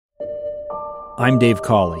I'm Dave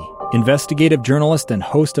Cawley, investigative journalist and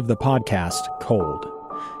host of the podcast Cold.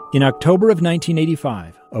 In October of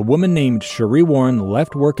 1985, a woman named Sheree Warren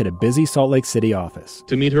left work at a busy Salt Lake City office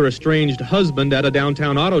to meet her estranged husband at a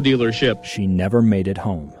downtown auto dealership. She never made it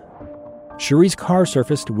home. Sheree's car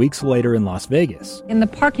surfaced weeks later in Las Vegas. In the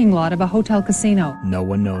parking lot of a hotel casino. No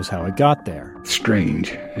one knows how it got there. Strange.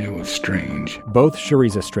 It was strange. Both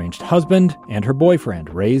Sheree's estranged husband and her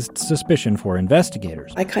boyfriend raised suspicion for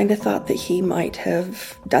investigators. I kind of thought that he might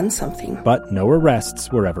have done something. But no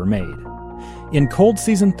arrests were ever made. In Cold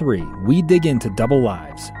Season 3, we dig into double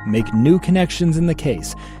lives, make new connections in the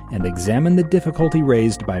case, and examine the difficulty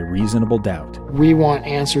raised by reasonable doubt. We want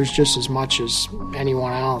answers just as much as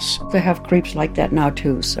anyone else. They have creeps like that now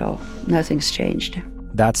too, so nothing's changed.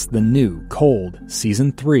 That's the new Cold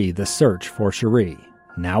Season 3, The Search for Sheree,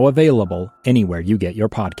 now available anywhere you get your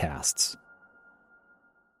podcasts.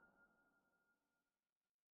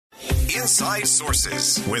 Inside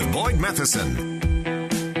Sources with Boyd Matheson.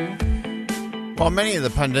 While many of the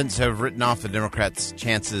pundits have written off the Democrats'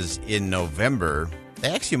 chances in November, they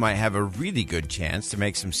actually might have a really good chance to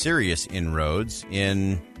make some serious inroads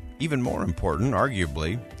in, even more important,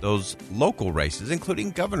 arguably, those local races, including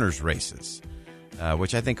governor's races,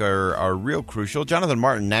 which I think are real crucial. Jonathan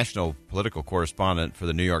Martin, national political correspondent for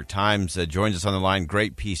the New York Times, joins us on the line.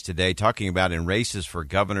 Great piece today talking about in races for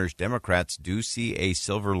governors, Democrats do see a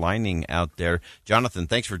silver lining out there. Jonathan,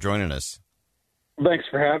 thanks for joining us. Thanks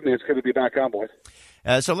for having me. It's good to be back on, boys.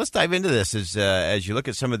 So let's dive into this. As you look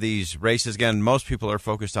at some of these races, again, most people are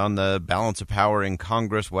focused on the balance of power in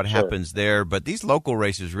Congress, what happens there. But these local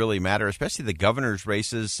races really matter, especially the governor's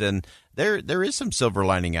races. And there is some silver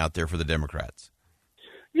lining out there for the Democrats.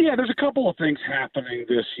 Yeah, there's a couple of things happening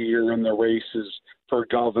this year in the races for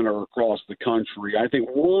governor across the country. I think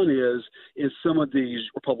one is some of these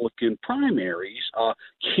Republican primaries,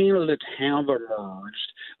 candidates have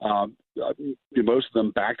emerged, most of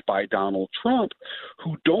them backed by Donald Trump,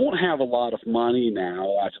 who don't have a lot of money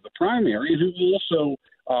now after the primary, and who also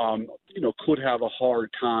could have a hard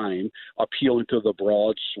time appealing to the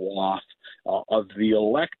broad swath of the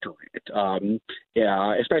electorate,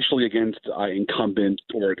 especially against incumbent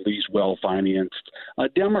or at least well-financed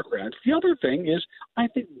Democrats. The other thing is I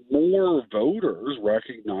think more voters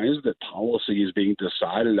recognize that policy is being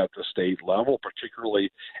decided at the state level,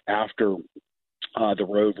 particularly after the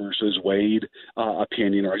Roe versus Wade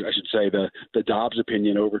opinion, or I should say the Dobbs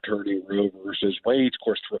opinion overturning Roe versus Wade, of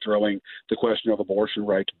course, for throwing the question of abortion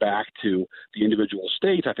rights back to the individual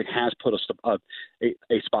states, I think has put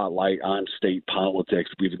a spotlight on state politics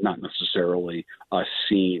we've not necessarily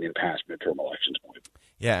seen in past midterm elections.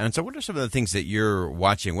 Yeah, and so what are some of the things that you're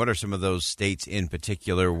watching? What are some of those states in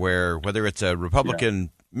particular where, whether it's a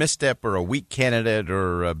Republican misstep or a weak candidate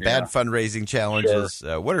or bad fundraising challenges,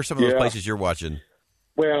 what are some of those places you're watching?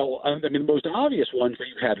 Well, I mean, the most obvious ones where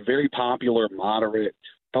you've had very popular, moderate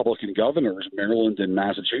Republican governors, Maryland and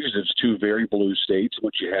Massachusetts, two very blue states, in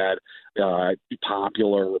which you had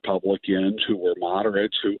popular Republicans who were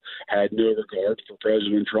moderates who had no regard for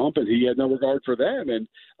President Trump, and he had no regard for them. And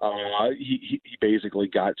he basically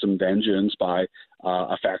got some vengeance by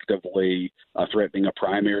effectively threatening a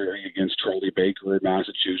primary against Charlie Baker in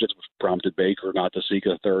Massachusetts, which prompted Baker not to seek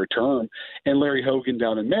a third term. And Larry Hogan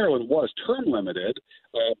down in Maryland was term limited,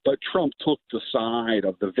 but Trump took the side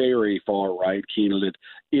of the very far-right candidate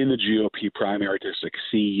in the GOP primary to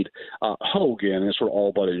succeed Hogan, and sort of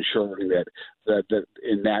all but ensuring that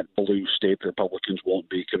in that blue state the Republicans won't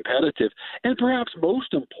be competitive. And perhaps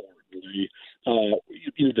most importantly,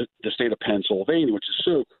 the state of Pennsylvania, which is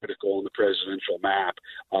so critical in the presidential map,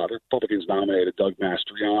 the Republicans nominated Doug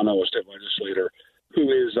Mastriano, a state legislator who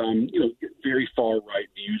is, very far-right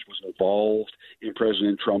views, was involved in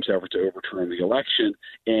President Trump's effort to overturn the election,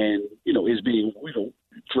 and, is being,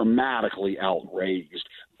 dramatically outraised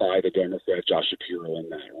by the Democrat Josh Shapiro in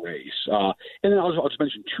that race. And then I'll just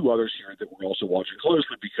mention two others here that we're also watching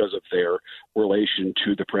closely because of their relation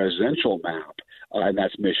to the presidential map, and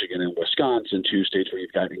that's Michigan and Wisconsin, two states where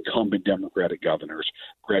you've got incumbent Democratic governors,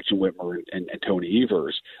 Gretchen Whitmer and Tony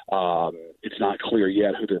Evers. It's not clear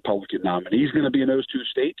yet who the Republican nominee is going to be in those two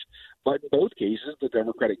states, but in both cases, the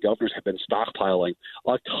Democratic governors have been stockpiling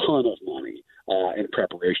a ton of money in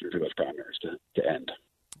preparation for those primaries to end.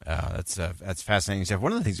 That's fascinating stuff.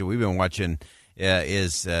 One of the things that we've been watching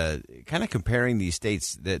is kind of comparing these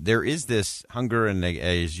states. That there is this hunger, and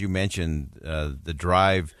as you mentioned, the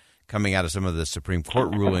drive coming out of some of the Supreme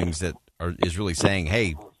Court rulings that is really saying,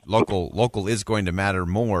 hey, local is going to matter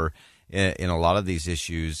more in a lot of these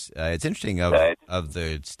issues. It's interesting of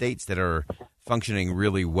the states that are functioning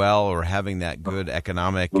really well or having that good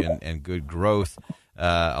economic and good growth.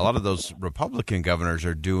 a lot of those Republican governors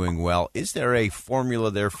are doing well. Is there a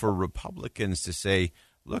formula there for Republicans to say,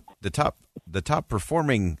 look, the top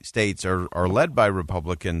performing states are led by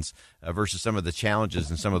Republicans versus some of the challenges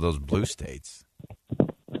in some of those blue states?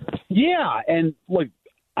 Yeah, and look,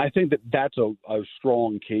 I think that's a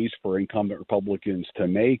strong case for incumbent Republicans to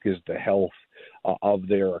make, is the health of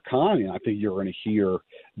their economy. And I think you're going to hear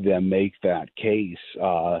them make that case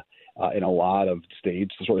in a lot of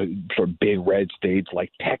states, sort of big red states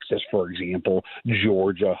like Texas, for example.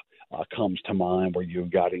 Georgia comes to mind, where you've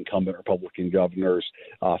got incumbent Republican governors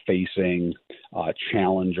facing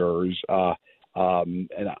challengers. And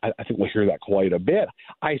I think we'll hear that quite a bit.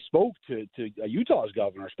 I spoke to Utah's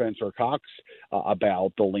governor, Spencer Cox,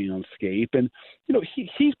 about the landscape. And,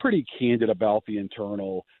 he's pretty candid about the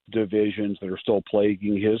internal divisions that are still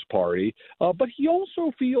plaguing his party. But he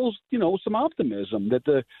also feels, some optimism that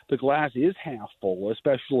the glass is half full,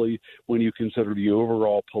 especially when you consider the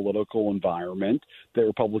overall political environment that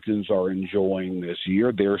Republicans are enjoying this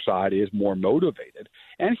year. Their side is more motivated.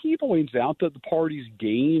 And he points out that the party's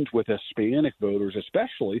gains with Hispanic voters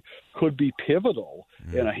especially could be pivotal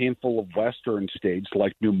in a handful of western states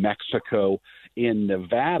like New Mexico and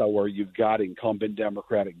Nevada, where you've got incumbent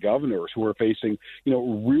Democratic governors who are facing,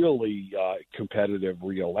 really competitive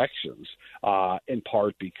re-elections, in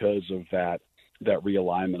part because of that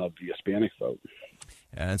realignment of the Hispanic vote.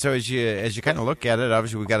 And so as you kind of look at it,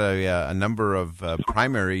 obviously we've got a number of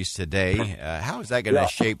primaries today. How is that going to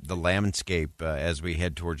shape the landscape as we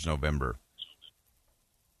head towards November?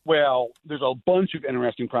 Well, there's a bunch of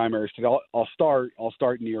interesting primaries today. I'll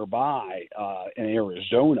start nearby in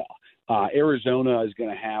Arizona. Arizona is going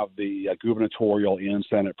to have the gubernatorial and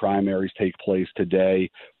Senate primaries take place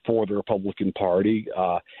today for the Republican Party.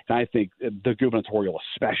 And I think the gubernatorial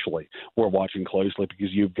especially we're watching closely,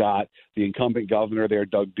 because you've got the incumbent governor there,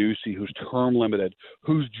 Doug Ducey, who's term limited,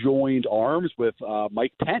 who's joined arms with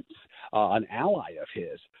Mike Pence, an ally of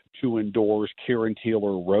his, to endorse Karen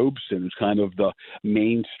Taylor Robson, who's kind of the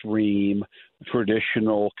mainstream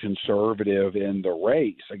traditional conservative in the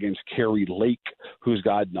race, against Carrie Lake, who's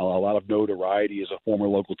gotten a lot of notoriety as a former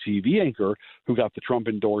local TV anchor who got the Trump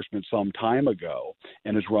endorsement some time ago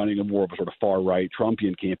and is running a more of a sort of far-right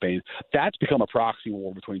Trumpian campaign. That's become a proxy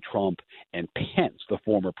war between Trump and Pence, the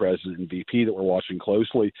former president and VP, that we're watching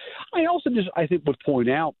closely. I also I think would point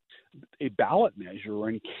out a ballot measure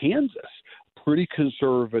in Kansas, pretty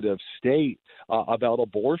conservative state, about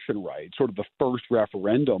abortion rights, sort of the first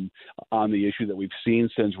referendum on the issue that we've seen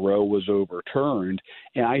since Roe was overturned.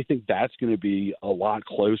 And I think that's going to be a lot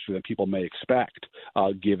closer than people may expect,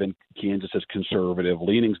 given Kansas's conservative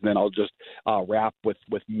leanings. And then I'll just wrap with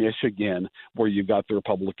Michigan, where you've got the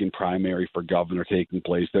Republican primary for governor taking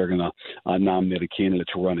place. They're going to nominate a candidate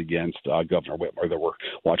to run against Governor Whitmer, that we're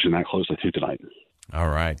watching that closely too tonight. All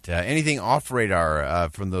right. Anything off radar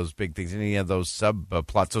from those big things? Any of those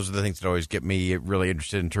subplots? Those are the things that always get me really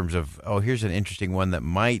interested in terms of, here's an interesting one that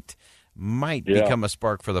might become a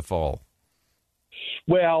spark for the fall.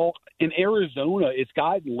 Well, in Arizona, it's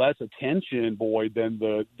gotten less attention, Boyd, than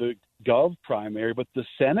the Gov primary, but the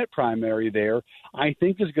Senate primary there, I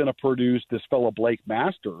think, is going to produce this fellow Blake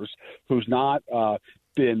Masters, who's not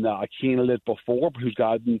been a candidate before, but who's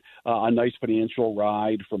gotten a nice financial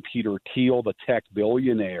ride from Peter Thiel, the tech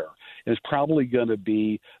billionaire, is probably going to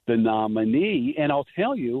be the nominee. And I'll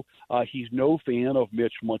tell you, he's no fan of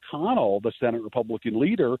Mitch McConnell, the Senate Republican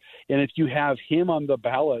leader. And if you have him on the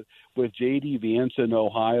ballot with J.D. Vance in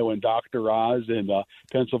Ohio and Dr. Oz in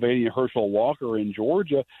Pennsylvania, Herschel Walker in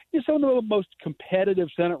Georgia, it's some of the most competitive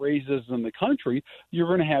Senate races in the country. You're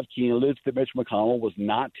going to have candidates that Mitch McConnell was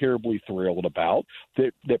not terribly thrilled about,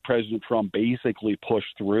 that President Trump basically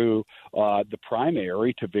pushed through the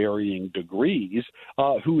primary to varying degrees,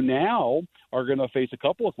 who now are going to face a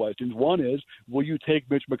couple of questions. One is, will you take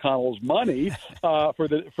Mitch McConnell's money for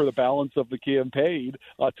the balance of the campaign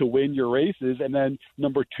to win your races? And then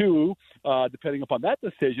number two, depending upon that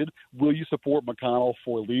decision, will you support McConnell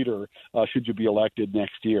for leader should you be elected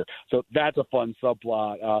next year? So that's a fun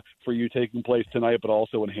subplot for you taking place tonight, but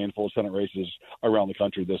also in a handful of Senate races around the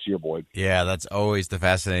country this year, Boyd. Yeah, that's always the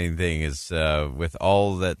fascinating thing is with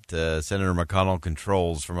all that Senator McConnell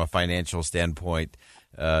controls from a financial standpoint,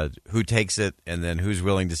 who takes it, and then who's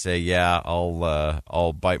willing to say, yeah,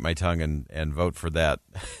 I'll bite my tongue and vote for that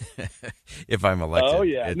if I'm elected. Oh,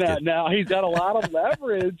 yeah. Now he's got a lot of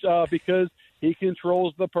leverage because he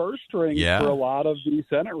controls the purse strings for a lot of these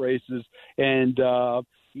Senate races. And,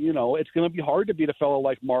 it's going to be hard to beat a fellow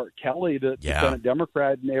like Mark Kelly, the Senate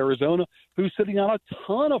Democrat in Arizona, who's sitting on a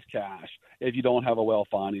ton of cash if you don't have a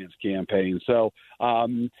well-financed campaign. So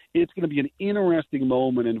it's going to be an interesting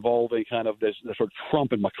moment involving kind of this sort of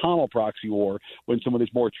Trump and McConnell proxy war when some of these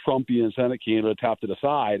more Trumpian Senate candidates have to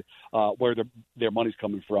decide where their money's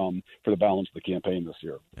coming from for the balance of the campaign this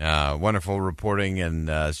year. Wonderful reporting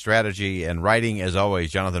and strategy and writing, as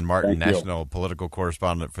always. Jonathan Martin, national political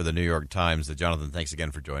correspondent for the New York Times. Jonathan, thanks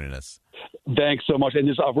again for joining us. Thanks so much. And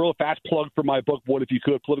just a real fast plug for my book, Boyd, if you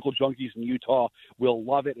could. Political junkies in Utah will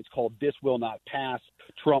love it. It's called This Will Not Pass,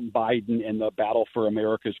 Trump, Biden, and the Battle for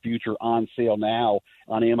America's Future, on sale now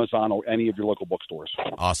on Amazon or any of your local bookstores.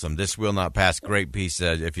 Awesome. This Will Not Pass. Great piece.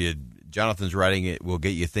 Jonathan's writing it will get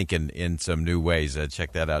you thinking in some new ways.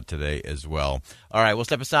 Check that out today as well. All right, we'll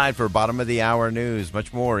step aside for bottom of the hour news.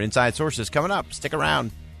 Much more Inside Sources coming up. Stick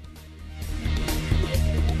around.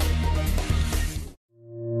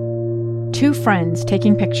 Two friends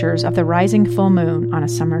taking pictures of the rising full moon on a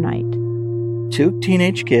summer night. Two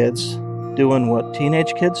teenage kids doing what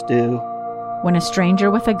teenage kids do. When a stranger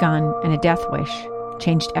with a gun and a death wish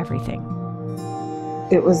changed everything.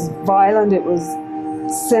 It was violent, it was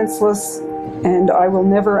senseless, and I will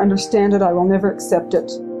never understand it, I will never accept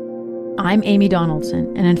it. I'm Amy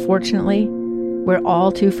Donaldson, and unfortunately, we're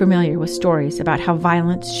all too familiar with stories about how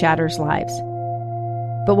violence shatters lives.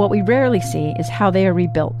 But what we rarely see is how they are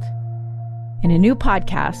rebuilt. In a new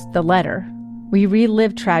podcast, The Letter, we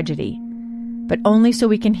relive tragedy, but only so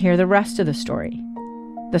we can hear the rest of the story.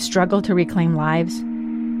 The struggle to reclaim lives,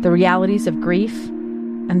 the realities of grief,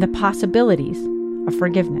 and the possibilities of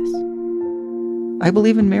forgiveness. I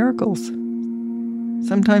believe in miracles.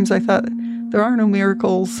 Sometimes I thought, there are no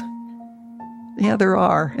miracles. Yeah, there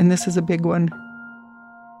are, and this is a big one.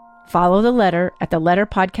 Follow The Letter at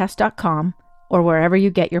theletterpodcast.com or wherever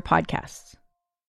you get your podcasts.